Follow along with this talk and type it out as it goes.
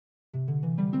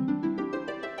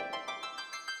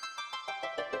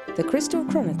The Crystal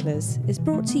Chroniclers is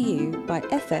brought to you by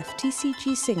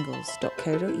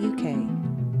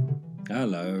fftcgsingles.co.uk.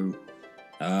 Hello.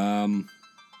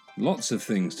 Lots of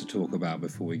things to talk about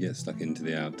before we get stuck into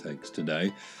the outtakes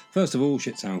today. First of all,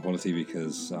 shit sound quality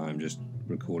because I'm just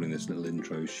recording this little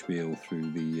intro spiel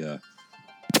through the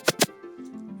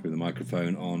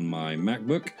microphone on my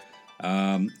MacBook.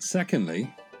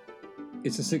 Secondly,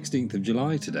 it's the 16th of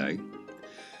July today,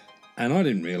 and I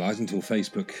didn't realise until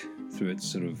Facebook, through its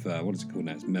sort of, what is it called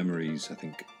now? It's Memories, I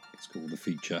think it's called, the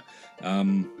feature,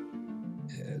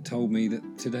 told me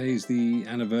that today's the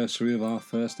anniversary of our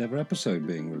first ever episode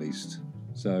being released.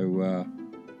 So,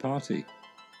 party.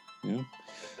 Yeah.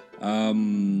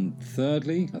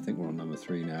 Thirdly, I think we're on number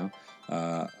 3 now.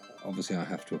 Obviously, I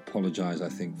have to apologise, I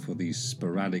think, for the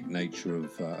sporadic nature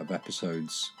of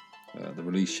episodes. The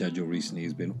release schedule recently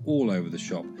has been all over the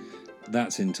shop.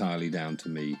 That's entirely down to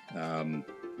me.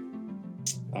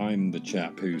 I'm the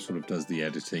chap who sort of does the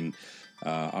editing.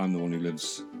 I'm the one who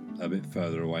lives a bit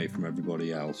further away from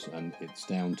everybody else, and it's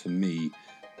down to me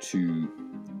to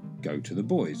go to the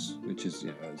boys, which is,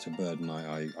 it's a burden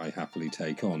I happily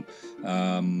take on.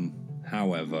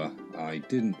 However, I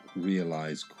didn't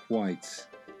realise quite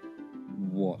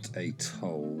what a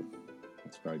toll.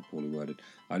 That's very poorly worded.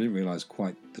 I didn't realise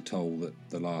quite the toll that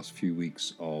the last few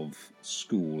weeks of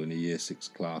school in a Year 6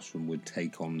 classroom would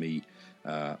take on me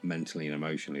mentally and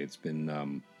emotionally. It's been,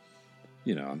 I'm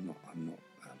not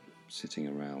sitting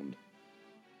around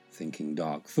thinking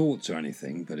dark thoughts or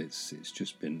anything, but it's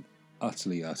just been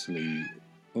utterly. Oh,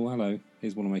 hello!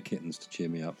 Here's one of my kittens to cheer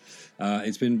me up.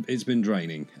 It's been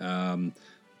draining.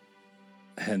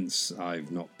 Hence,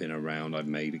 I've not been around. I've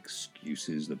made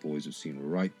excuses. The boys have seen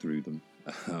right through them.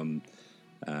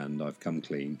 And I've come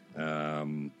clean.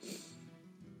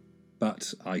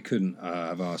 But I couldn't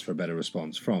have asked for a better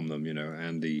response from them.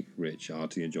 Andy, Rich,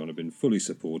 Arti and John have been fully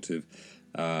supportive,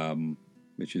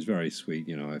 which is very sweet.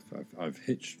 I've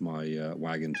hitched my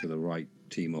wagon to the right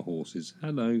team of horses.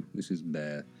 Hello, this is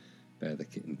Bear. Bear the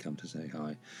kitten, come to say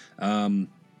hi.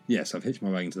 Yes, I've hitched my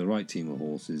wagon to the right team of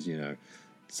horses,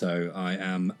 So I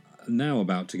am now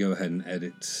about to go ahead and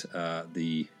edit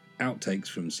the outtakes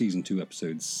from Season 2,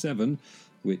 Episode 7,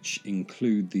 which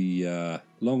include the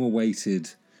long-awaited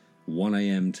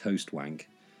 1am toast wank.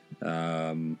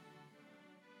 I've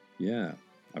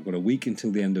got a week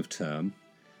until the end of term,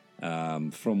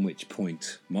 from which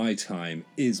point my time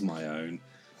is my own.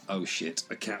 Oh shit,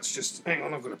 a cat's just... Hang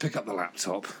on, I've got to pick up the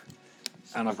laptop,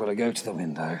 and I've got to go to the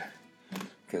window,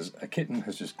 because a kitten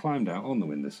has just climbed out on the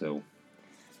windowsill,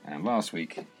 and last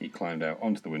week he climbed out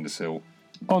onto the windowsill,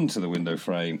 onto the window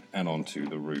frame, and onto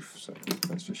the roof. So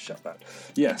let's just shut that.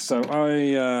 Yeah, so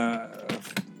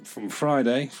from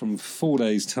Friday, from 4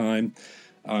 days' time,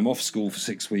 I'm off school for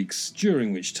 6 weeks,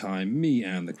 during which time me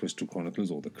and the Crystal Chroniclers,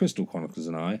 or the Crystal Chroniclers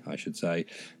and I should say,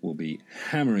 will be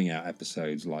hammering out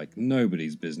episodes like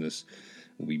nobody's business.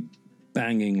 We'll be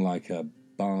banging like a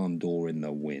barn door in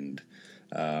the wind.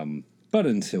 But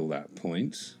until that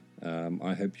point,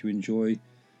 I hope you enjoy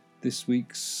this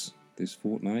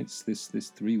fortnight's,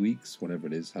 this 3 weeks, whatever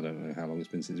it is. I don't know how long it's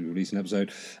been since we released an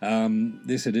episode.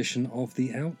 This edition of the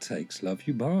Outtakes. Love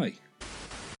you, bye.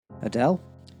 Adele?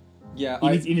 Yeah,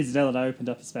 he needs Adele, and I opened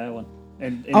up a spare one.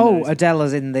 Adele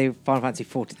is in the Final Fantasy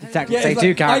 14 Say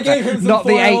 2 character, I gave him some not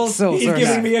foils. the 8 sorceress. He's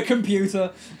giving me a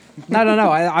computer. No,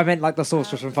 I meant like the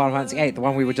sorceress from Final Fantasy 8, the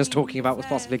one we were just talking about was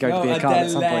possibly going to be a card at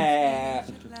some point.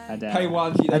 Adele. Pay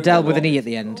one, Adele with an E at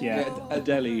the end. Yeah.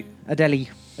 Adele. Adele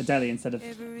instead of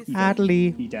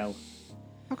Adele. Adele.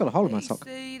 I've got a hole in my sock.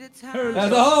 There's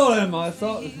a hole in my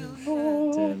sock.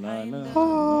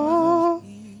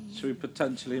 Should we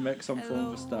potentially make some form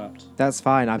of a start? That's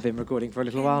fine, I've been recording for a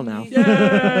little while now.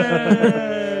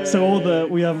 So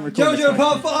we haven't recorded. JoJo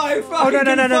Part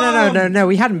 5! No,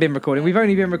 we hadn't been recording. We've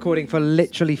only been recording for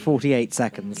literally 48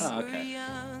 seconds. Oh, okay.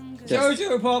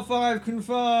 JoJo Part 5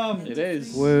 confirmed! It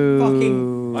is. Woo.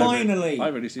 Fucking finally!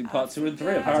 I've already seen Part 2 and 3,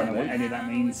 I don't know apparently. what any of that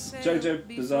means. JoJo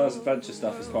Bizarre's adventure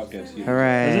stuff is quite good.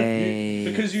 Hooray.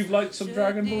 Because you've liked some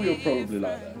Dragon Ball, you'll probably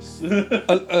like this.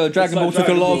 Dragon Ball took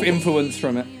a lot of influence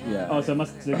from it. Yeah. Oh, so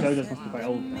JoJo's must be quite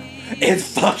old.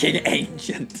 It's fucking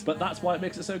ancient! But that's why it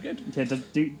makes it so good. Yeah,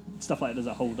 do stuff like that, does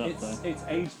it hold up though? It's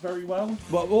aged very well.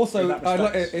 But also, In that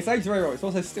respect. it's aged very well. It's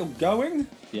also still going.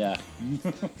 Yeah.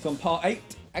 It's on Part 8.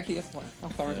 Actually, that's fine. How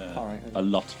far into Part 8? A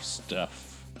lot of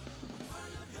stuff.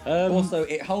 Also,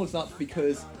 it holds up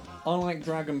because, unlike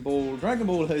Dragon Ball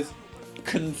has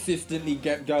consistently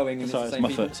kept going. And Sorry, it's it's the my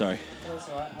same foot, sorry.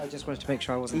 I just wanted to make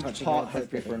sure I wasn't Each touching part it. has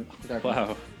different.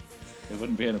 Wow. It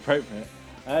wouldn't be inappropriate.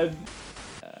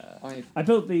 I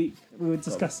built the. We were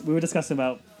discussing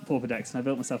about Pauper decks, and I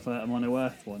built myself a Mono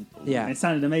Earth one. Yeah. And it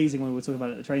sounded amazing when we were talking about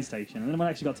it at the train station, and then when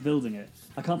I actually got to building it,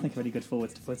 I can't think of any good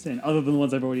forwards to put in other than the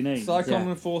ones I've already named. Cyclone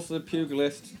Enforcer,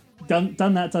 Pugilist. Done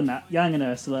that. Yang and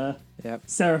Ursula. Yep.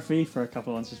 Seraphy for a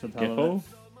couple of ones just for the hell of it. Gipple?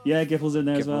 Yeah, Gipple's in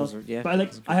there as well. Gipple's, yeah.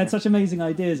 But I had such amazing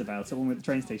ideas about it when we were at the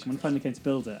train station. When I finally came to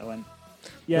build it, I went,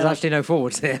 yeah. There's actually no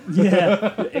forwards here.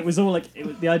 Yeah, it was all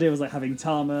the idea was like having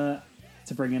Tama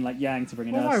to bring in like Yang to bring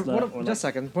in Ursula. Just a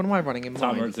second. What am I running in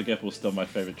Tama mine? and Gipple's still my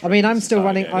favourite. I mean, I'm still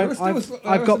running. Game.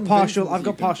 I've got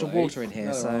partial water in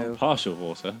here, so. Partial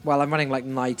water. Well, I'm running like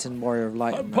Knight and Warrior of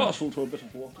Light. I'm partial to a bit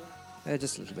of water.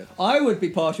 Just a little bit. I would be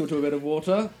partial to a bit of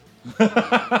water.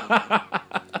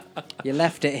 You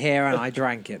left it here and I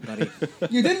drank it, buddy.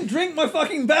 You didn't drink my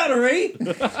fucking battery!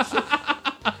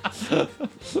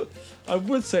 I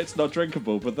would say it's not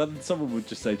drinkable, but then someone would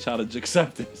just say challenge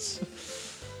accepted.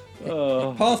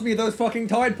 Oh. Pass me those fucking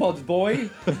Tide Pods, boy!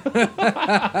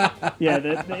 Yeah,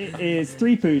 it is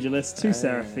 3 Pugilists, 2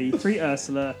 Seraphy, 3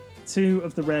 Ursula, 2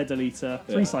 of the rare Deleter,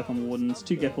 3 Cyclone Wardens,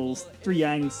 2 Gipples, 3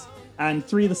 Yangs, and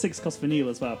 3 of the 6 cost vanilla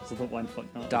as well, because I thought, why the fuck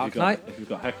not? Dark Knight? If you've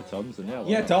got hecatons, then yeah.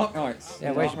 Yeah, not? Dark Knights.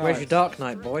 Yeah, where's your Dark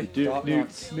Knight, boy? Dark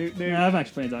Knights. Yeah, I've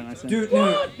actually played Dark Knights. Duke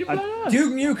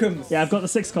Nukems. Yeah, I've got the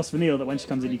 6 cost vanilla that when she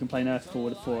comes in, you can play an Earth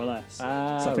forward 4 or less. So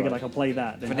I figured like I'll play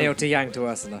that. Then Vanille to Yang to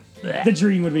Ursula. the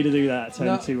dream would be to do that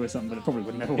turn 2 or something, but it probably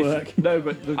would never work. No,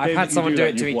 but the I've game had that someone you do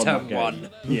that, it to me you've won turn that 1. game.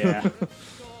 Yeah.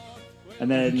 And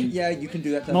then Yeah, you can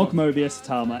do that. Mog Mobius,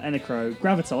 Tama, Enecro,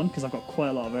 Graviton, because I've got quite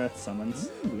a lot of Earth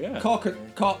summons. Ooh, yeah. Cock. 3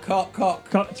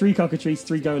 Cockatrices,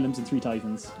 3 Golems, and 3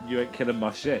 Titans. You ain't killing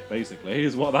my shit, basically,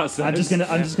 is what that says. I'm just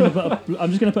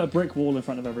gonna put a brick wall in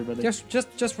front of everybody.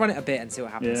 Just run it a bit and see what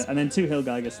happens. Yeah, and then 2 Hill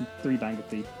Geigus and 3 Banger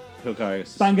Thief.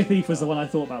 Hilgaius. Banger Thief was the one I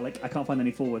thought about. Like, I can't find any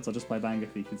forwards. I'll just play Banger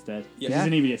Thief instead. Yeah. He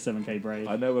doesn't even get 7k Brave.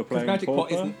 I know we're Because playing Magic Pot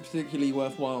Pauper. isn't particularly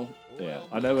worthwhile. Yeah,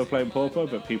 I know we're playing Pauper,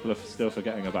 but people are still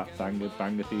forgetting about Banger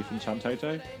Thief and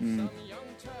Chantoto.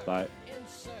 Like,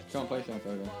 Can't play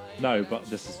Chantoto. no, but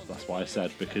that's why I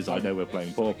said, because I know we're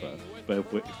playing Pauper. But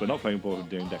if we're not playing Pauper and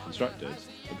doing Deconstructed,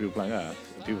 and people are playing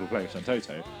Earth, and people are playing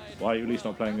Chantoto, why are you at least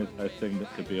not playing a thing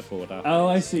that could be a forward out? Oh,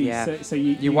 I see. Yeah. So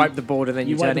You wipe the board and then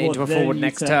you wipe turn the it into board, a then forward you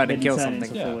next turn- turn then and you kill turn it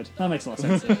something. into a forward. That makes a lot of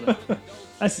sense. Actually.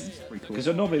 That's pretty cool. Because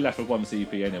you're normally left with 1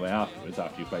 CP anyway afterwards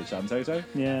after you play Chantoto.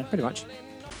 Yeah. Pretty much.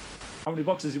 How many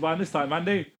boxes you buying this time,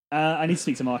 Andy? I need to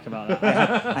speak to Mark about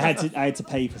that. I had to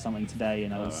pay for something today,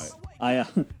 and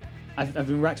I've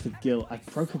been racked with guilt. I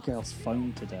broke a girl's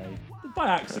phone today. By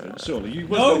accident, surely. You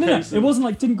No, it wasn't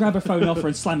like didn't grab her phone off her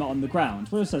and slam it on the ground.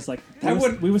 It was just like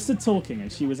we were stood talking,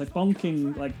 and she was like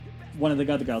bonking like one of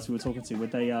the other girls we were talking to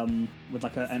with with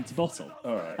like an empty bottle.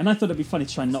 All right. And I thought it'd be funny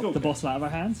to try and knock School the game. bottle out of her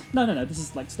hand. No, this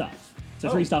is like stuff. So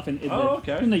free stuff in the.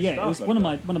 okay. No, yeah, it was Stuff one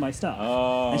like of my stuff.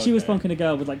 Oh, and she was okay. bonking a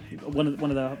girl with like one of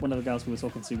the girls we were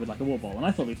talking to with like a water bottle, and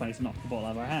I thought it'd be funny to knock the bottle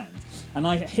out of her hand. And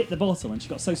I hit the bottle, and she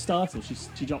got so startled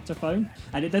she dropped her phone,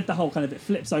 and it did the whole kind of it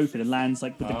flips open and lands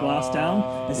like with the glass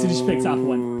down. As soon as she picked it up, I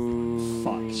went,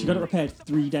 "Fuck!" She got it repaired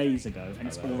 3 days ago, and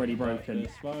it's already broken.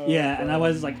 Yeah, and I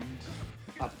was like,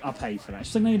 "I'll pay for that."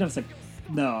 She's like, "No, you don't." I said,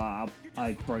 "No,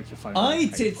 I broke your phone." I I'll pay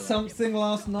did for that." something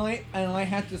last night, and I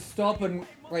had to stop and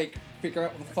like figure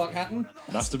out what the fuck happened.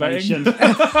 Masturbating?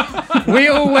 We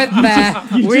all went there.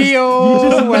 We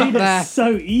all went there.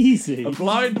 So easy. A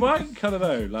blind wank? I don't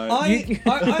know. Like,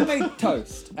 I made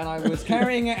toast, and I was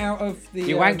carrying it out of the.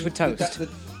 You wanked with toast.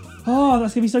 Oh,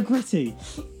 that's gonna be so gritty.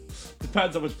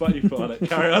 depends how much butter you put on it.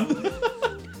 Carry on.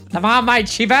 Come on, mate,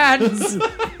 she burns.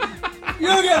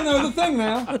 You're getting over the thing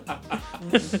now.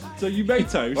 So you made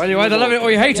toast. Well, you either love it or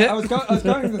you hate Yeah, it. I was going to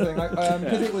the thing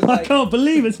because it was I like can't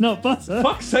believe it's not butter.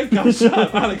 Fuck's sake, God, shut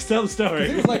up, Alex, tell the story.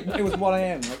 it was 1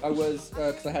 a.m. Like I was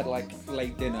because I had like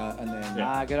late dinner and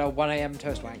then Good old 1 a.m.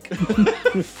 toast wank.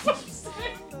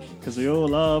 Because we all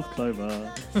love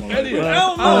Clover. Anyway,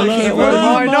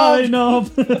 my my knob.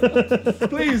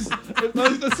 please,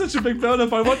 that's such a big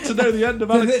build-up. I want to know the end of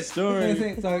Alex's story.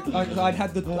 So I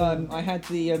had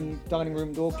the dining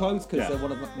room door closed because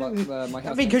one of my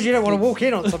house. Because you don't want to walk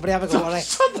in on somebody having got one.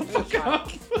 Shut the fuck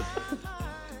up.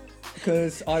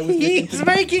 Because I was. He's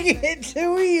making it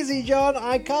too easy, John.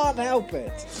 I can't help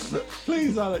it.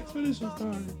 Please, Alex, finish your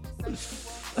story.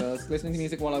 I was listening to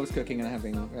music while I was cooking and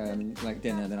having like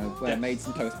dinner. Then I made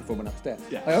some toast before I went upstairs.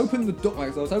 Yeah. I opened the door. I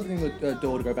was opening the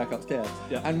door to go back upstairs,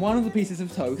 and one of the pieces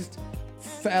of toast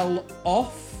fell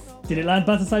off. Did it land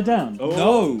butter side down? Oh.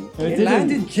 No, It it didn't.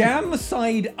 landed jam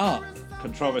side up.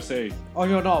 Controversy. On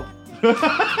your knob.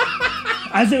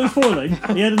 As it was falling,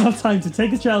 he had enough time to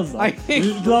take his trousers off,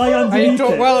 lie I underneath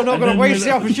thought, it, well, I'm not and going to then waste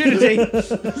the opportunity.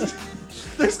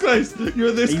 this close. You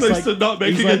were this He's close like- to not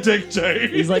making he's a like- dick joke.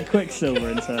 He's like Quicksilver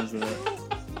in terms of it.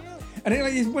 And then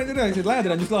like, he went to do it, it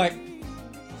landed, I'm just like,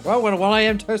 Well, when a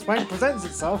 1am toast wank presents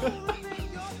itself,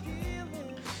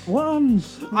 One.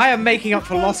 I am making up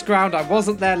for lost ground. I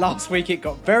wasn't there last week. It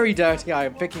got very dirty. I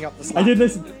am picking up the slack. I did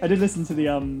listen to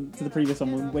the previous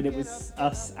one when it was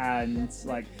us and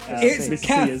like it's Miss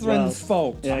C as well. Catherine's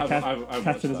fault. Yeah, I've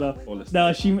Catherine as well. watched that or listened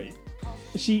No,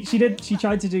 she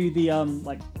tried to do the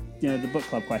like the book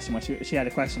club question where she had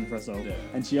a question for us all,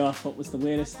 and she asked what was the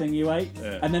weirdest thing you ate,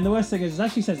 and then the worst thing is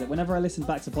as she says it, whenever I listen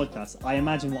back to podcasts, I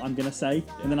imagine what I'm gonna say,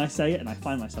 and then I say it and I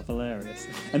find myself hilarious.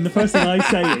 And the first thing I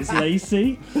say is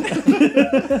Lacey,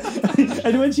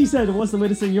 and when she said what's the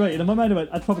weirdest thing you ate, and in my mind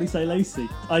I'd probably say Lacey.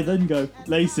 I then go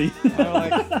Lacey,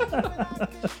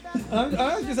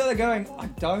 I'm just there going, I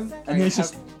don't. and it's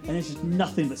just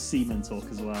nothing but semen talk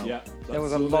as well. Yeah, There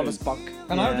was a lot of spunk.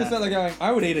 And I'm just there going,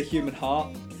 I would eat a human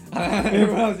heart.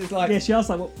 Everyone else is like, Yeah, she asked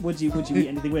like, would you eat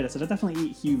anything weird? I said, I definitely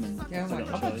eat human. Yeah, I'm like,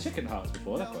 I've had chicken hearts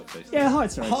before. They're quite tasty. Yeah,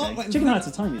 hearts are Heart- okay. like- Chicken hearts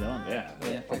are tiny though, aren't they?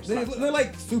 Yeah. they're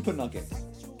like super nuggets.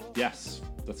 Yes,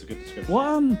 that's a good description.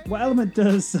 What element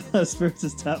does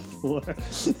Spiritus tap for?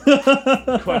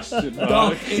 Question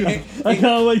Dark, mark. I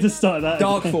can't wait to start that.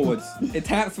 dark forwards. It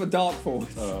taps for dark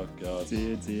forwards. Oh god.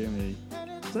 Dear me.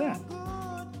 So yeah.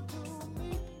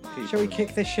 Shall we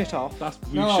kick this shit off?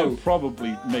 We No. should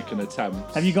probably make an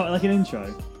attempt. Have you got like an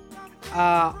intro?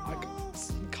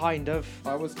 Kind of.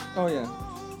 I was, oh yeah,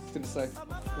 I was gonna say.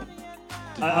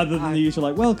 Other than the usual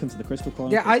like, welcome to the Crystal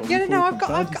Chronicles. I've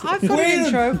got an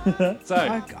intro. So,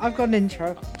 I've got an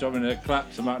intro. do you want me to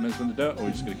clap some out when to do it, or are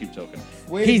we just going to keep talking?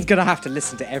 He's gonna have to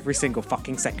listen to every single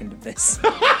fucking second of this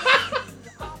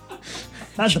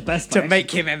That's the best to part. make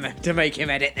him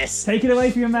edit this. Take it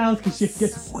away from your mouth because you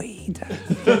get Sweet.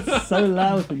 so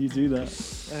loud when you do that.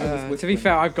 To be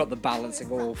fair, I've got the balancing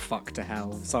all fuck to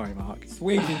hell. Sorry, Mark.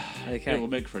 Sweden. Okay. It will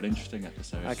make for an interesting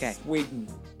episode. Okay. Sweden.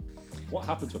 What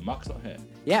happens when Mark's not here?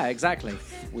 Yeah, exactly.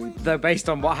 Though based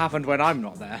on what happened when I'm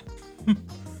not there.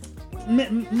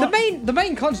 The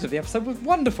main content of the episode was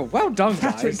wonderful. Well done,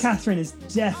 guys. Catherine is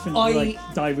definitely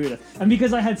like diverted, and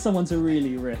because I had someone to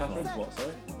really riff on. What,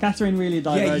 sorry? Catherine really Yeah,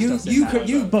 diverged us.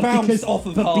 you bounced off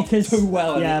of her too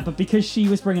well. Yeah, but because she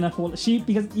was bringing up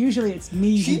because usually it's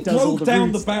me She who does all broke the down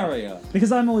rude the stuff. barrier.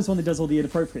 Because I'm always one who does all the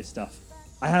inappropriate stuff.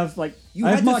 I have I You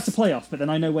have had Mark to to play off, but then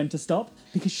I know when to stop.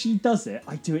 Because she does it,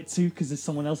 I do it too because there's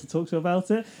someone else to talk to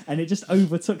about it, and it just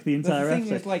overtook the The entire thing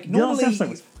episode. is, like, The last episode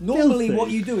was normally filthy.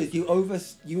 what you do is you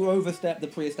overstep the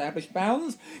pre-established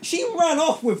bounds. She ran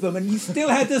off with them, and you still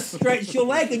had to stretch your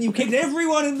leg, and you kicked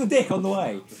everyone in the dick on the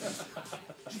way.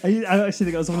 I actually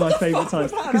think that was one of my favourite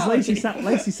times was that because about?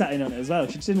 Lacey sat in on it as well.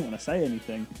 She just didn't want to say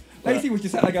anything. But Lacey was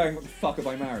just sat there going, "What the fuck have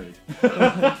I married?"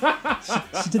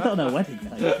 she did that on her wedding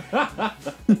night.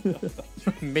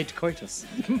 Mid-coitus.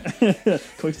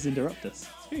 Coitus interruptus.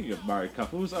 Speaking of married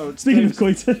couples, Speaking of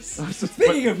coitus,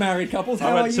 Speaking of married couples, how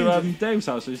I are went you? to Dave's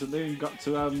house recently and got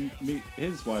to meet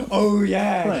his wife. Oh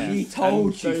yeah, Claire. she told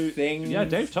And so- you things. Yeah,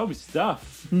 Dave told me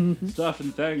stuff and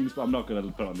things, but I'm not going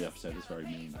to put it on the episode. It's very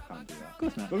mean. I can't do that. Of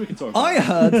course not. But we can talk. I about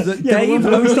heard that yeah, Dave.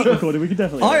 when we stop recording, we can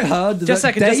definitely. I heard that Just a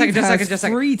second, Dave just a second, just a has second, just a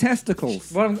second. 3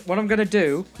 testicles. What I'm gonna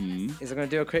do is I'm gonna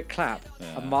do a quick clap,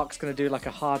 and Mark's gonna do like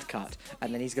a hard cut,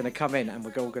 and then he's gonna come in, and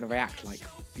we're all gonna react like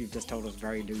you've just told us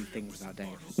very lewd things about Dave.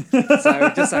 So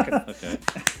just a second. Okay.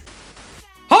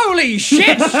 Holy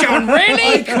shit, John! I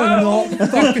Really? cannot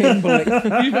fucking believe.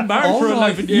 You've been married Oh for my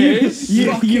 11 years.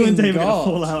 You Fucking and David are God.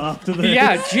 gonna fall out after this.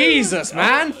 Yeah, Jesus,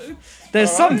 man. There's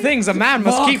some things a man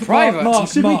must keep private. Mark,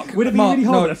 Would it be Mark, really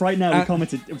horrible no. if right now we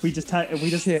commented, if we just sent a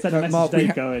Shit, message Mark, to we Dave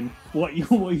ha- going, what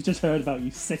you've just heard about, you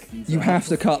sickens. You have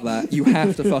to cut that. You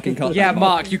have to fucking cut Yeah, that.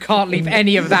 Mark, you can't leave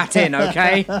any of that in,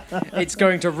 okay? It's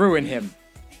going to ruin him.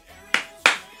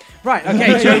 Right,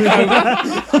 okay, joke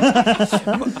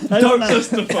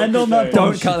And on that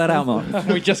Don't cut that out, Mark.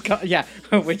 over. We just cut, yeah,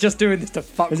 we're just doing this to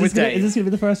fuck Is with this Dave. going to be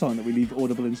the first one that we leave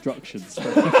audible instructions?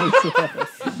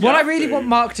 What I really want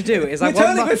Mark to do is We're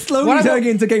what slowly I turning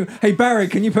into game. Hey Barry,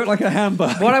 can you put like a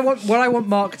hamburger? What I want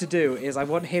Mark to do is I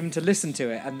want him to listen to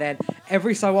it, and then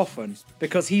every so often,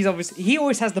 because he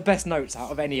always has the best notes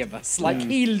out of any of us. Like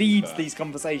he leads these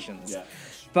conversations. Yeah.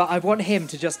 But I want him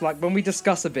to just like when we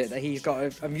discuss a bit that he's got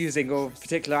a amusing or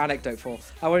particular anecdote for,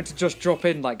 I want him to just drop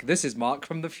in like, "This is Mark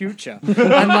from the future,"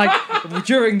 and like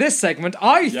during this segment,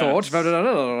 I thought. Blah, blah,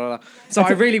 blah, blah, blah. So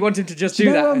I really want him to just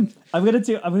do that. I'm gonna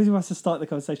do us to start the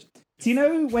conversation. Do you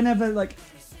know whenever like,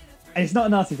 and it's not a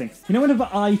nasty thing. You know whenever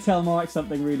I tell Mark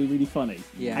something really really funny,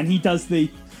 Yeah. and he does the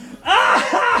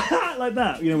back like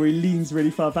that, where he leans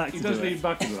really far back He to does do it. lean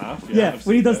back and laugh. Yeah, I've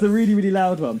when he seen does that. the really, really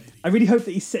loud one. I really hope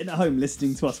that he's sitting at home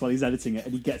listening to us while he's editing it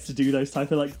and he gets to do those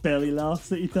type of like belly laughs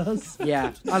that he does.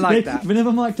 Yeah, I like that.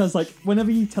 Whenever Mike does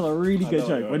whenever you tell a really good know,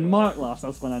 joke, yeah. when Mark laughs,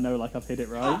 that's when I know I've hit it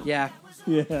right. Yeah,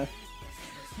 Yeah.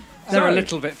 they're a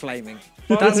little bit flaming.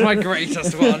 That's my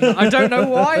greatest one. I don't know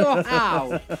why or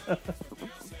how.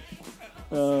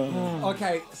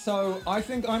 Okay, so I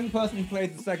think I'm the person who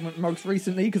played the segment most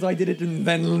recently because I did it and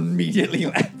then immediately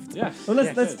left. Yeah. Well,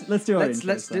 let's do our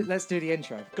intros then. Let's do the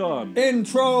intro. Go on.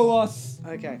 Intro us.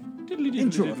 Okay.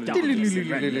 Intro of Darkness and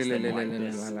Redness and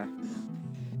Whiteness.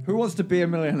 Who wants to be a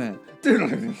millionaire?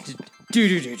 Do.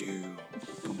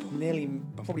 Nearly,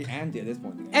 probably Andy at this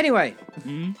point. Anyway.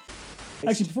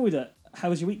 Actually, before we do that, how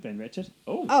was your week been, Richard?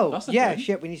 Oh, that's a yeah, thing.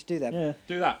 shit, we need to do that. Yeah.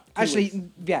 Do that. Actually,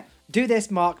 yeah, do this,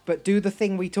 Mark, but do the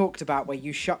thing we talked about where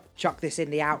you chuck this in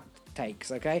the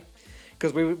outtakes, okay?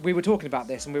 Because we were talking about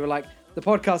this and we were like, the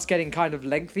podcast's getting kind of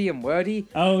lengthy and wordy.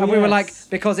 Oh, and we were yes. like,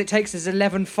 because it takes us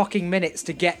 11 fucking minutes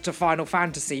to get to Final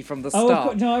Fantasy from the Oh,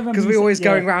 start. no, I remember Because you we're said- always yeah.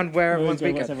 going around where We're always everyone's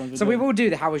going been where going. everyone's So been we will do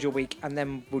the how was your week and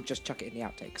then we'll just chuck it in the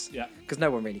outtakes. Yeah. Because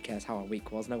no one really cares how our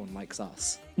week was. No one likes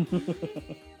us.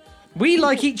 We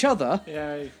like each other.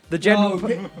 Yay. The general,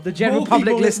 the general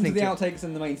public listening to the to. outtakes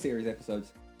in the main series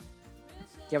episodes.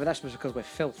 Yeah, but that's just because we're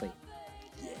filthy.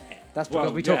 Yeah. That's because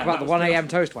Well, we talk yeah, about the that's 1 a.m.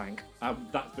 toast wank.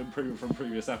 That's been proven from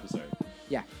previous episodes.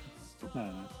 Yeah.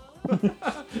 No.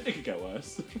 It could get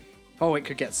worse. Oh, it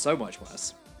could get so much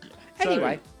worse.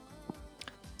 Anyway.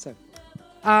 So,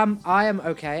 I am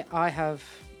okay. I have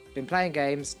been playing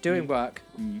games, doing work,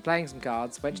 playing some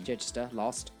cards, went to Chichester,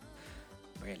 lost.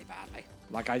 Really badly.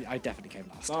 Like, I definitely came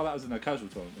last. Oh, that was in a casual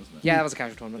tournament, wasn't it? Yeah, that was a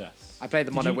casual tournament. Yes. I played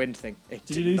the mono you- wind thing. It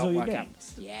Did did you lose not all your work out.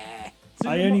 games? Yeah.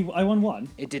 I won one.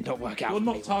 It did not work out. Well, for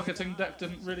not me. targeting deck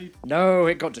didn't really. No,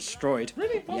 it got destroyed.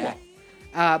 Really? Oh.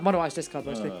 Yeah. Mono ice discard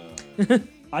mostly.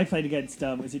 I played against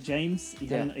was it James? He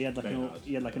Yeah. had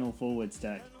like an all forwards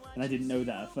deck, and I didn't know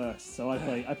that at first. So I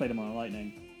played him on a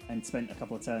lightning and spent a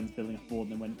couple of turns building a board,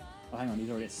 and then went, oh hang on, he's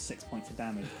already at 6 points of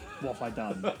damage. What have I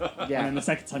done? Yeah. And then the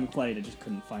second time we played, I just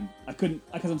couldn't find. I couldn't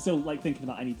because I'm still like thinking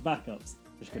about I need the backups.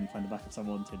 Just couldn't find the backups I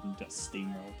wanted and just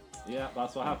steamrolled. Yeah,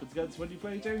 that's what happens against when you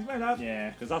play James Maynard. Yeah.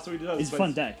 Because that's what he does. It's a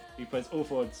fun deck. He plays all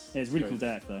forwards. Yeah, it's a really cool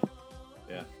deck though.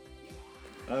 Yeah.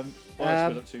 What else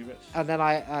been up to, Rich? And then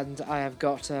I have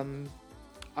got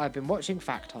I've been watching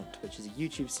Fact Hunt, which is a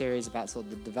YouTube series about sort of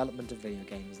the development of video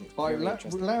games. And it's By very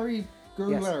interesting. Larry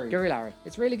Guru Yes, Larry. Guru Larry.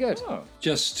 It's really good. Oh.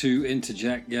 Just to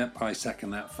interject, yep, I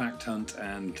second that. Fact Hunt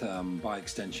and by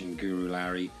extension Guru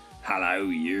Larry, hello,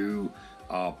 you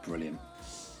are brilliant.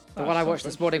 The one I watched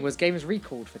this morning was Games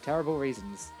Recalled for terrible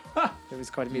reasons. It was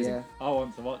quite amusing. Yeah. I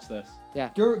want to watch this. Yeah.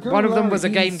 Guru One of them Larry, was a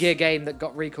Game he's- Gear game that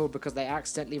got recalled because they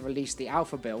accidentally released the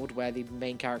alpha build where the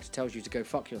main character tells you to go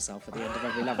fuck yourself at the end of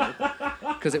every level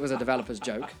because it was a developer's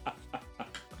joke.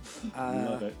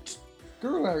 Love it.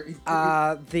 Guru Larry.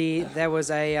 There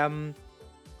was a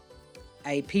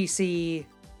PC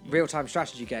real-time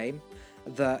strategy game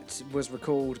that was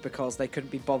recalled because they couldn't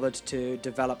be bothered to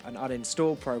develop an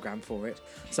uninstall program for it.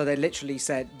 So they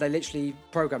literally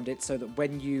programmed it so that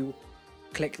when you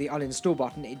click the uninstall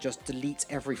button, it just deletes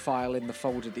every file in the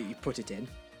folder that you put it in,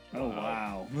 Oh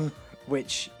wow.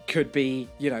 which could be,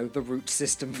 the root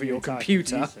system for your Entire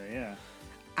computer. Yeah.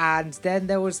 And then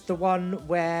there was the one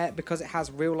where, because it has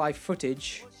real life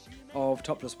footage of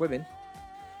topless women,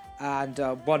 and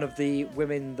one of the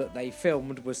women that they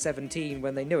filmed was 17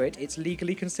 when they knew it, it's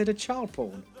legally considered child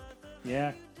porn.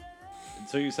 Yeah.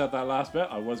 Until you said that last bit,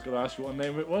 I was going to ask you what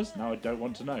name it was. Now I don't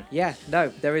want to know. Yeah, no,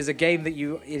 there is a game that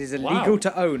it is illegal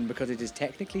to own because it is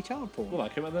technically child porn. Well,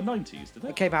 that came out in the 90s, didn't It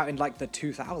it? came out in like the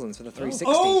 2000s for the 360.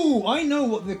 Oh, I know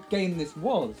what the game this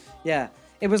was. Yeah.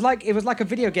 It was like a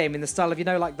video game in the style of,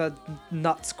 like the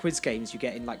nuts quiz games you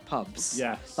get in like pubs.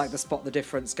 Yes. Like the spot the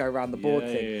difference, go around the board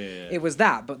Yeah, thing. yeah, yeah. It was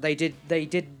that, but they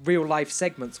did real life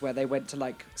segments where they went to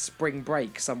like spring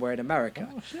break somewhere in America,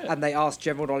 Oh, shit. and they asked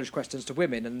general knowledge questions to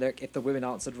women, and if the women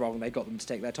answered wrong, they got them to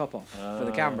take their top off for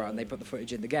the camera, and they put the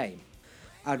footage in the game.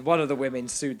 And one of the women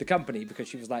sued the company because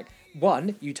she was like,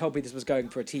 1, you told me this was going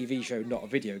for a TV show, not a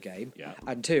video game, Yeah.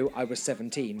 and 2, I was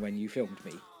 17 when you filmed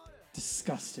me.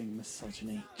 Disgusting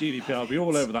misogyny. GDPR will be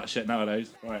all over that shit nowadays.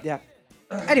 Right. Yeah.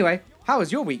 Anyway, how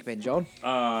has your week been, John?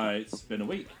 It's been a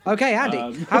week. Okay,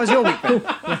 Andy, how has your week been?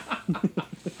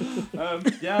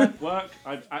 Yeah, work.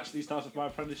 I've actually started my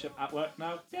apprenticeship at work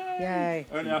now. Yay! Yay.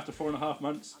 Only after 4.5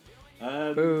 months.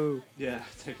 Boo. Yeah,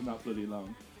 taking that bloody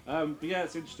long. But yeah,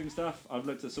 it's interesting stuff. I've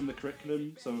looked at some of the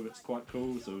curriculum. Some of it's quite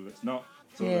cool, some of it's not.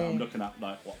 Some of it I'm looking at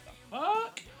like, what the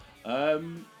fuck?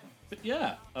 But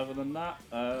yeah, other than that,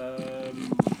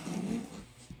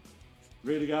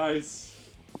 Really, guys?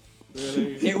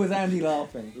 Really? It was Andy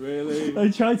laughing. Really? I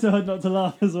tried so hard not to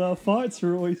laugh as well. Farts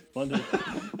are always funny.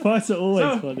 Farts are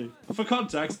always funny. For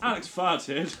context, Alex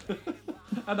farted,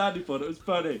 and Andy thought it was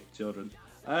funny. Children.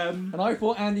 And I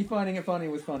thought Andy finding it funny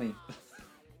was funny.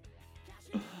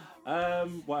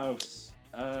 What else?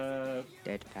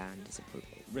 Deadpan disapproval.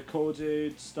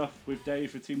 Recorded stuff with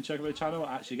Dave for Team Chocobo channel,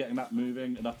 actually getting that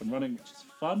moving and up and running, which is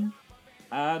fun.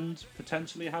 And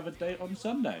potentially have a date on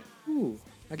Sunday. Ooh.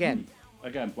 Again.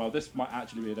 Again, well, this might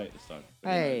actually be a date this time.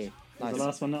 Hey. Was the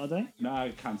last one not a day? No,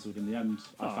 I cancelled in the end.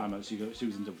 I found out she was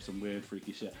into some weird,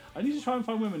 freaky shit. I need to try and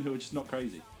find women who are just not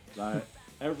crazy. Like,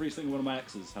 every single one of my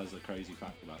exes has a crazy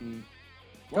fact about them.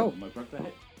 One of them I broke their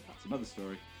hip. That's another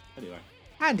story. Anyway.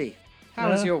 Andy,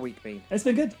 how has your week been? It's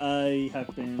been good. I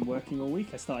have been working all week.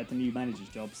 I started the new manager's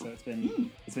job, so it's been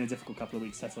a difficult couple of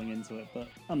weeks settling into it, but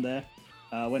I'm there.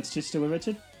 Went to Chichester with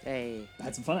Richard. Hey.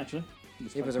 Had some fun actually.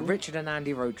 It was a Richard and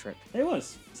Andy road trip. It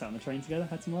was. Sat on the train together,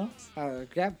 had some laughs.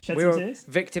 Yeah. Shed We some were tears.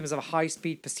 victims of a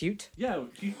high-speed pursuit. Yeah,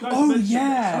 you guys Oh, mentioned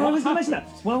yeah. Oh, I was going to mention that.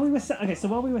 While we were sat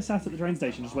at the train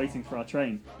station just waiting for our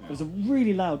train, there was a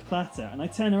really loud clatter, and I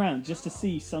turned around just to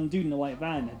see some dude in a white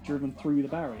van had driven through the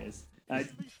barriers.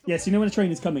 Yes, you know when a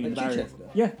train is coming and the barriers. Chichester?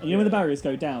 Yeah, and you know when the barriers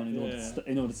go down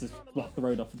in order to block the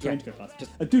road off for the train to go past.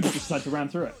 A dude just decided to ram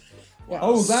through it.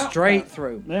 Oh, that Straight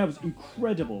through. That was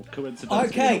incredible. Coincidentally,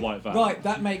 Okay, a white van. right,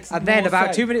 that makes And then more about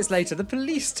sense. 2 minutes later, the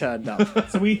police turned up.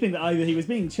 So we think that either he was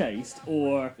being chased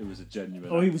or It was a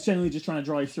genuine. he was generally just trying to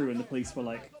drive through, and the police were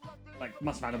like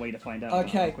must have had a way to find out.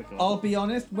 Okay, how quick it was. I'll be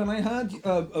honest, when I heard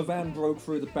a van broke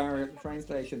through the barrier at the train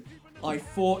station, I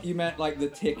thought you meant like the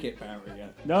ticket barrier.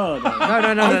 No. No.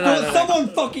 I thought someone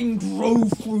fucking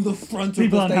drove through the front People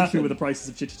of the aren't station. happy with the prices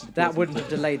of Chichester. That wouldn't have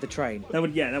delayed the train. That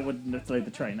wouldn't have delayed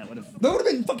the train. That would have. There would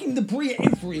have been fucking debris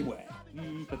everywhere.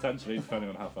 Potentially,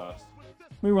 depending on how fast.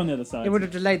 We were on the other side. It would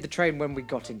have delayed the train when we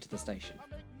got into the station.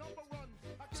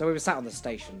 So we were sat on the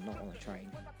station, not on the train.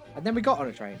 And then we got on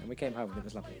a train and we came home and it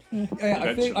was lovely. It Yeah, I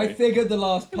Eventually. figured the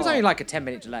last part. was only like a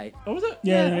 10-minute delay. Oh, was it?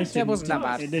 Yeah, no, it wasn't that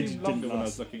bad. It Seemed didn't longer when I was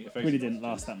last. looking at your Really Facebook. didn't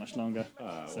last that much longer. Oh,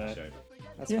 what So- a shame.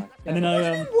 That's Yeah. fine. And then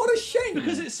I What a shame.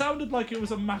 Because it sounded like it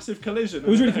was a massive collision. it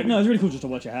was really cool. No, it was really cool just to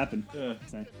watch it happen. Yeah.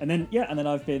 So, and then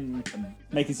I've been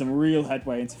making some real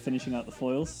headway into finishing out the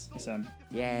foils. So I'm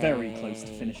very close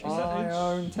to finishing. I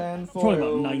own 10 foils. Probably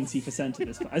about 90% at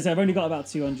this point. As I've only got about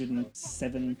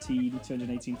 217,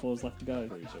 218 foils left to go.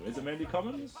 Pretty sure. Is it mainly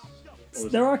commons? Or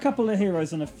is There it- are a couple of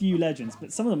heroes and a few legends,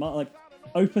 but some of them are like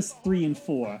Opus 3 and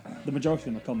 4. The majority of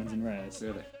them are commons and rares.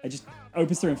 Really?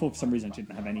 Opus 3 and 4 for some reason I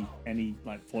didn't have any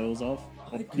like foils of,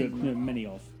 or many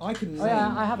of. I can name. Oh,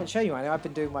 yeah, I haven't shown you any. I've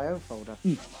been doing my own folder.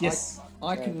 Yes.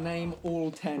 I can name all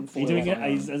 10 Are you foils. doing it? I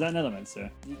own. Is that an element, sir?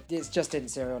 It's just in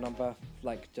serial number.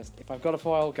 Like, just if I've got a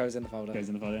foil, goes in the folder. Goes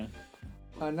in the folder.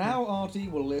 And now Arti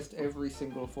will list every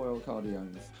single foil card he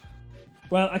owns.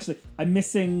 Well, actually, I'm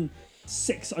missing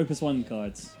 6 Opus 1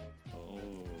 cards.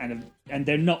 And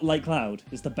they're not like Cloud.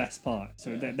 Is the best part.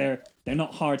 So they're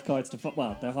not hard cards to find.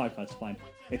 Well, they're hard cards to find.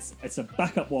 It's a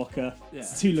backup Walker. Yeah.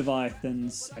 It's 2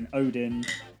 Leviathans, an Odin,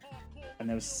 and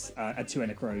there was 2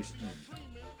 Necros.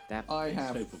 I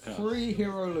have Staple card. 3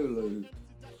 Hero Lulu,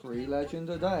 3 Legend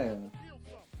Adele,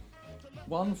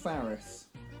 1 Faris,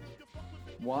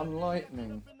 1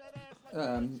 Lightning,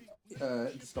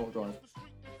 Stolt Drive,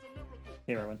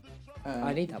 Hero one.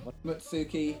 I need that one.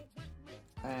 Mutsuki,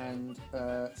 and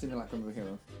Simulacrum of a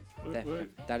Hero. There.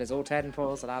 That is all 10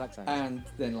 foils that Alex owns. And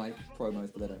then like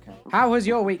promos, but they don't count. How has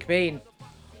your week been?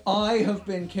 I have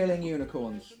been killing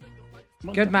unicorns.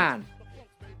 Good man.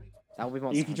 That will be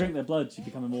Monster If you drink their blood, you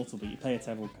become immortal, but you pay a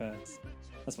terrible curse.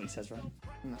 That's what he says, right?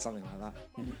 Hunter. Something like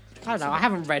that. I don't know. I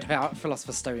haven't read about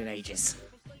Philosopher's Stone in ages.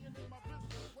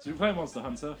 So you're playing Monster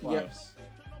Hunter? What Yep. else?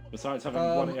 Besides having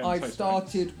 1 AM I've toast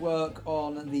started work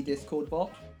on the Discord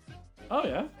bot. rings. Oh,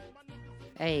 yeah?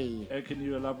 Hey. Can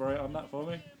you elaborate on that for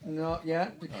me? Not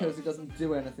yet, because it doesn't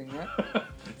do anything yet.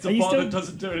 It's Are a you bot still- that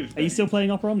doesn't do anything. Are you still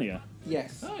playing Opera Omnia?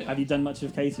 Yes. Oh, yeah. Have you done much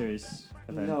of Cater's?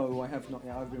 event? No, I have not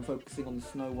yet. I've been focusing on the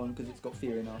snow one because it's got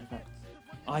fear in artifacts.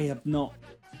 I have not.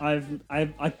 I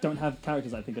don't have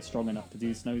characters I think are strong enough to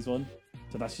do Snow's one,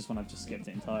 so that's just one I've just skipped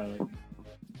it entirely.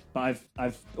 But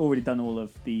I've already done all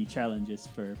of the challenges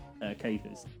for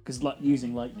Cathers because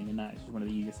using lightning in that is one of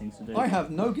the easiest things to do. I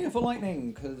have no gear for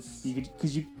lightning because you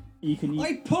can.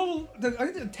 I did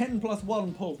a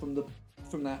 10+1 pull from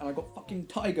that, and I got fucking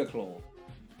Tiger Claw.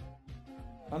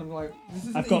 And I'm like, this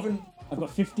isn't I've got even. I've got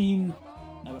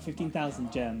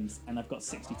 15,000 gems, and I've got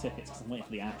 60 tickets because I'm waiting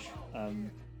for the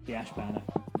Ash banner.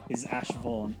 Is Ash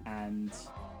Vaughn and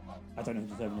I don't know who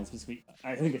the third one is this week.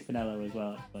 I think it's Finello as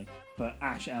well, actually. But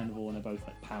Ash and Vaughan are both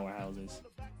like powerhouses.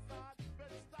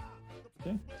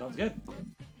 Okay, sounds good.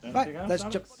 Right, Anything else, let's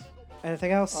Alex? jump.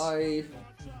 Anything else? I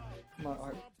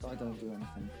don't do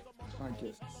anything.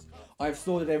 I've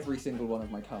sorted every single one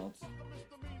of my cards.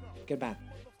 Good man.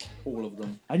 All of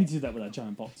them. I need to do that with a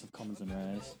giant box of commons and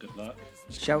rares. Good luck.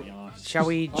 Shall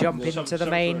we jump Shove- into the shove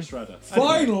main? for a shredder.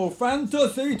 Final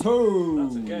Fantasy 2!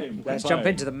 That's a game. Let's Play. jump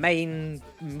into the main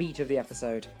meat of the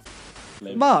episode.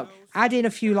 Live. Mark, add in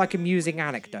a few like amusing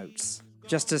anecdotes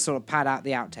just to sort of pad out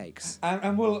the outtakes.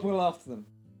 And we'll after them.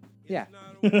 Yeah.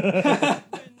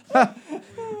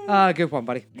 Good one,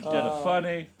 buddy. You did a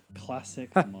funny.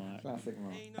 Classic Mark. Classic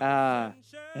Mark.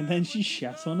 And then she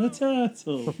shat on a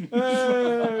turtle.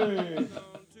 Hey!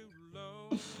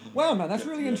 Wow, man, that's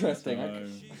really interesting.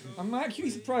 I'm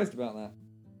actually surprised about that.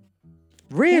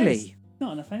 Really?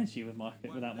 Not enough energy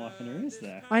without marking her, is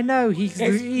there? I know, he is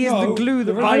the glue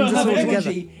that I binds don't us have all together.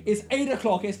 energy. It's 8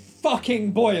 o'clock. It's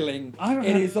fucking boiling.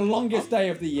 It is the longest day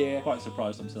of the year. Quite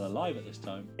surprised I'm still alive at this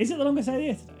time. Is it the longest day of the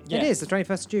year today? It is, the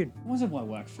 21st of June. I wasn't why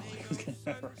work felt like it was going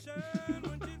to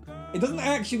rain. It doesn't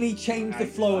actually change the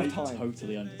flow of I time.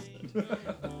 totally understood.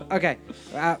 Okay,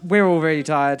 we're all really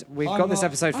tired. We've I'm got this not-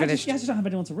 episode finished. I just don't have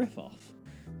anyone to riff off.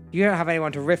 You don't have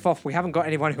anyone to riff off. We haven't got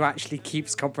anyone who actually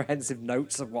keeps comprehensive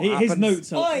notes of what happens. His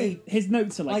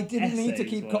notes are like I didn't need to essays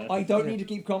keep. worth. I don't need to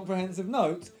keep comprehensive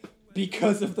notes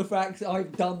because of the fact that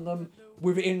I've done them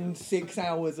within 6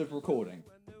 hours of recording.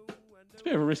 It's a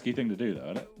bit of a risky thing to do,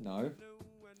 though, isn't it? No.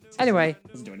 Anyway,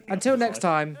 Doesn't do anything until else next in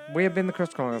life. time, we have been the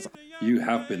Crystal Chronicles. You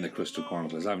have been the Crystal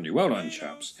Chroniclers, haven't you? Well done,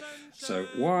 chaps. So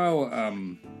while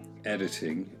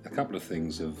editing, a couple of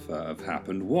things have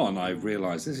happened. One, I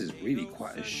realised this is really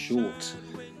quite a short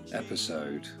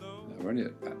episode. We're only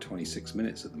at about 26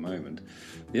 minutes at the moment.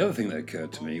 The other thing that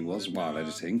occurred to me was, while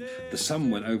editing, the sun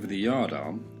went over the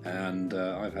yardarm, and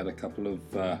I've had a couple of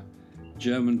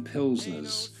German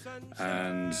Pilsners,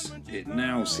 and it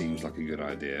now seems like a good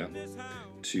idea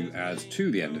to add to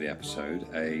the end of the episode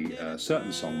a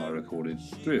certain song that I recorded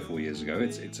 3 or 4 years ago.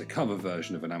 It's a cover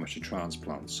version of an amateur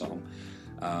transplant song.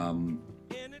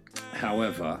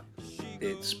 However,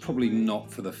 it's probably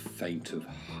not for the faint of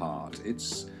heart.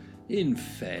 It's in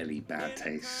fairly bad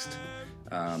taste.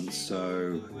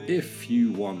 So if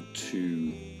you want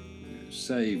to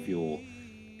save your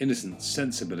innocent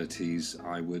sensibilities,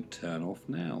 I would turn off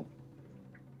now.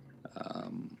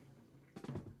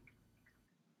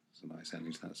 It's a nice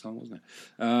ending to that song, wasn't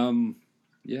it?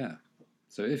 Yeah.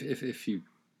 So if you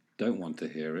don't want to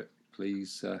hear it,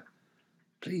 please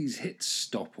hit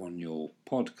stop on your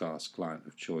podcast client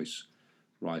of choice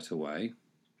right away.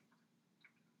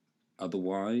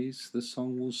 Otherwise, the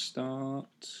song will start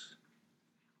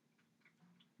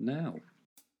now.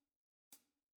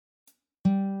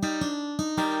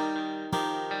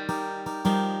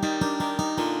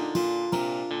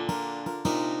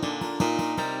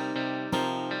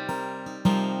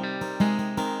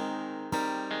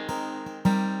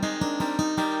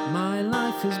 My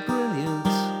life is brilliant.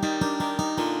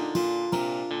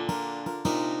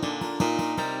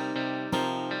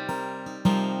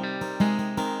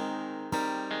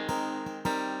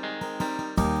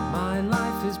 My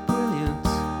life is brilliant.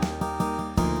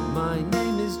 My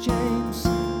name is James.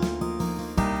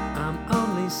 I'm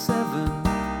only 7,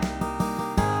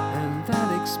 and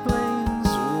that explains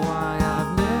why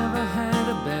I've never had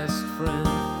a best friend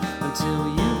until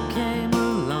you came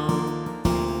along.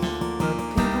 But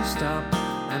people stop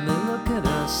and they look at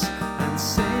us and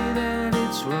say that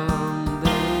it's wrong.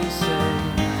 They say,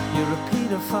 you're a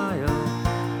pedophile.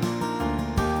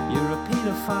 You're a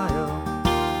pedophile.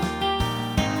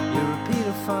 You're a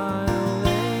pedophile,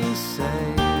 they say.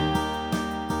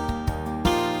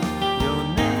 Your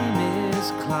name is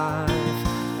Clive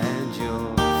and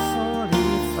you're 45.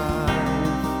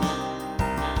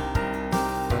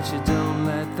 But you don't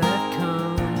let that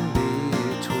come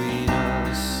between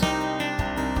us.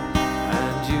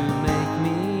 And you make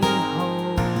me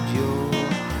hold your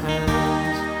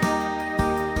hand.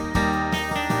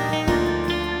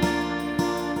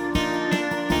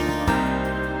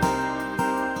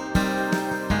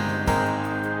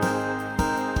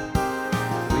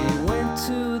 We went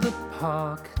to the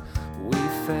park, we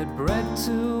fed bread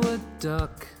to a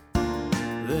duck.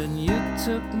 Then you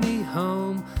took me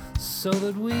home so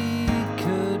that we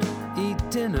could eat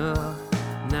dinner.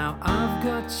 Now I've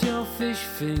got your fish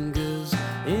fingers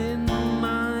in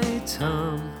my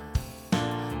tongue.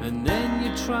 And then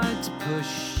you tried to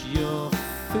push your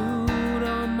food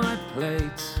on my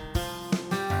plate.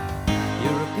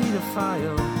 You're a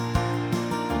pedophile.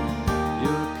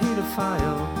 You're a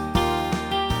pedophile.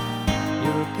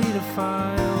 You're a pedophile.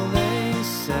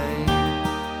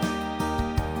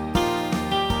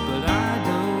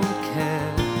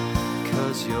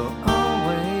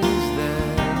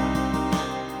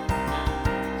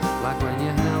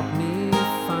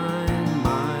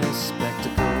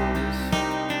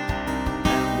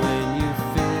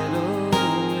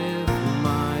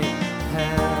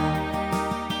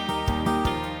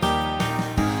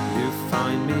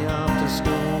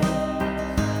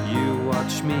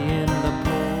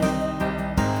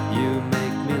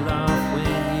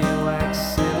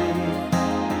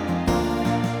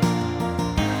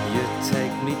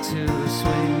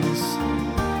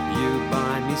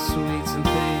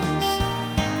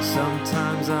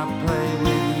 Sometimes I play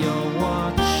with your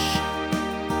watch.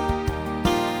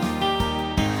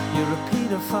 You're a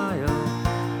paedophile.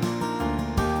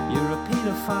 You're a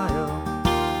paedophile.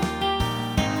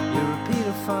 You're a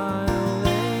paedophile,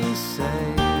 they say.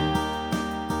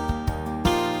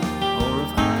 Or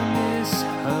if I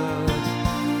misheard,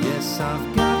 yes, I've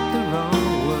got the wrong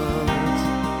words.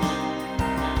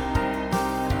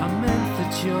 I meant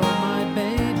that you're my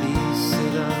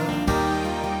babysitter.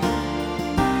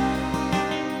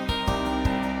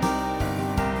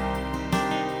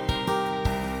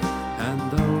 And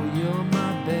though you're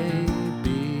my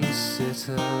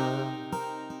babysitter,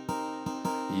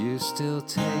 you still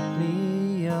take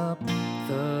me up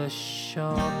the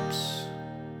shops.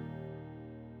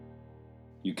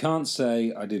 You can't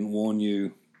say I didn't warn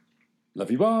you. Love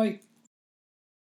you, bye.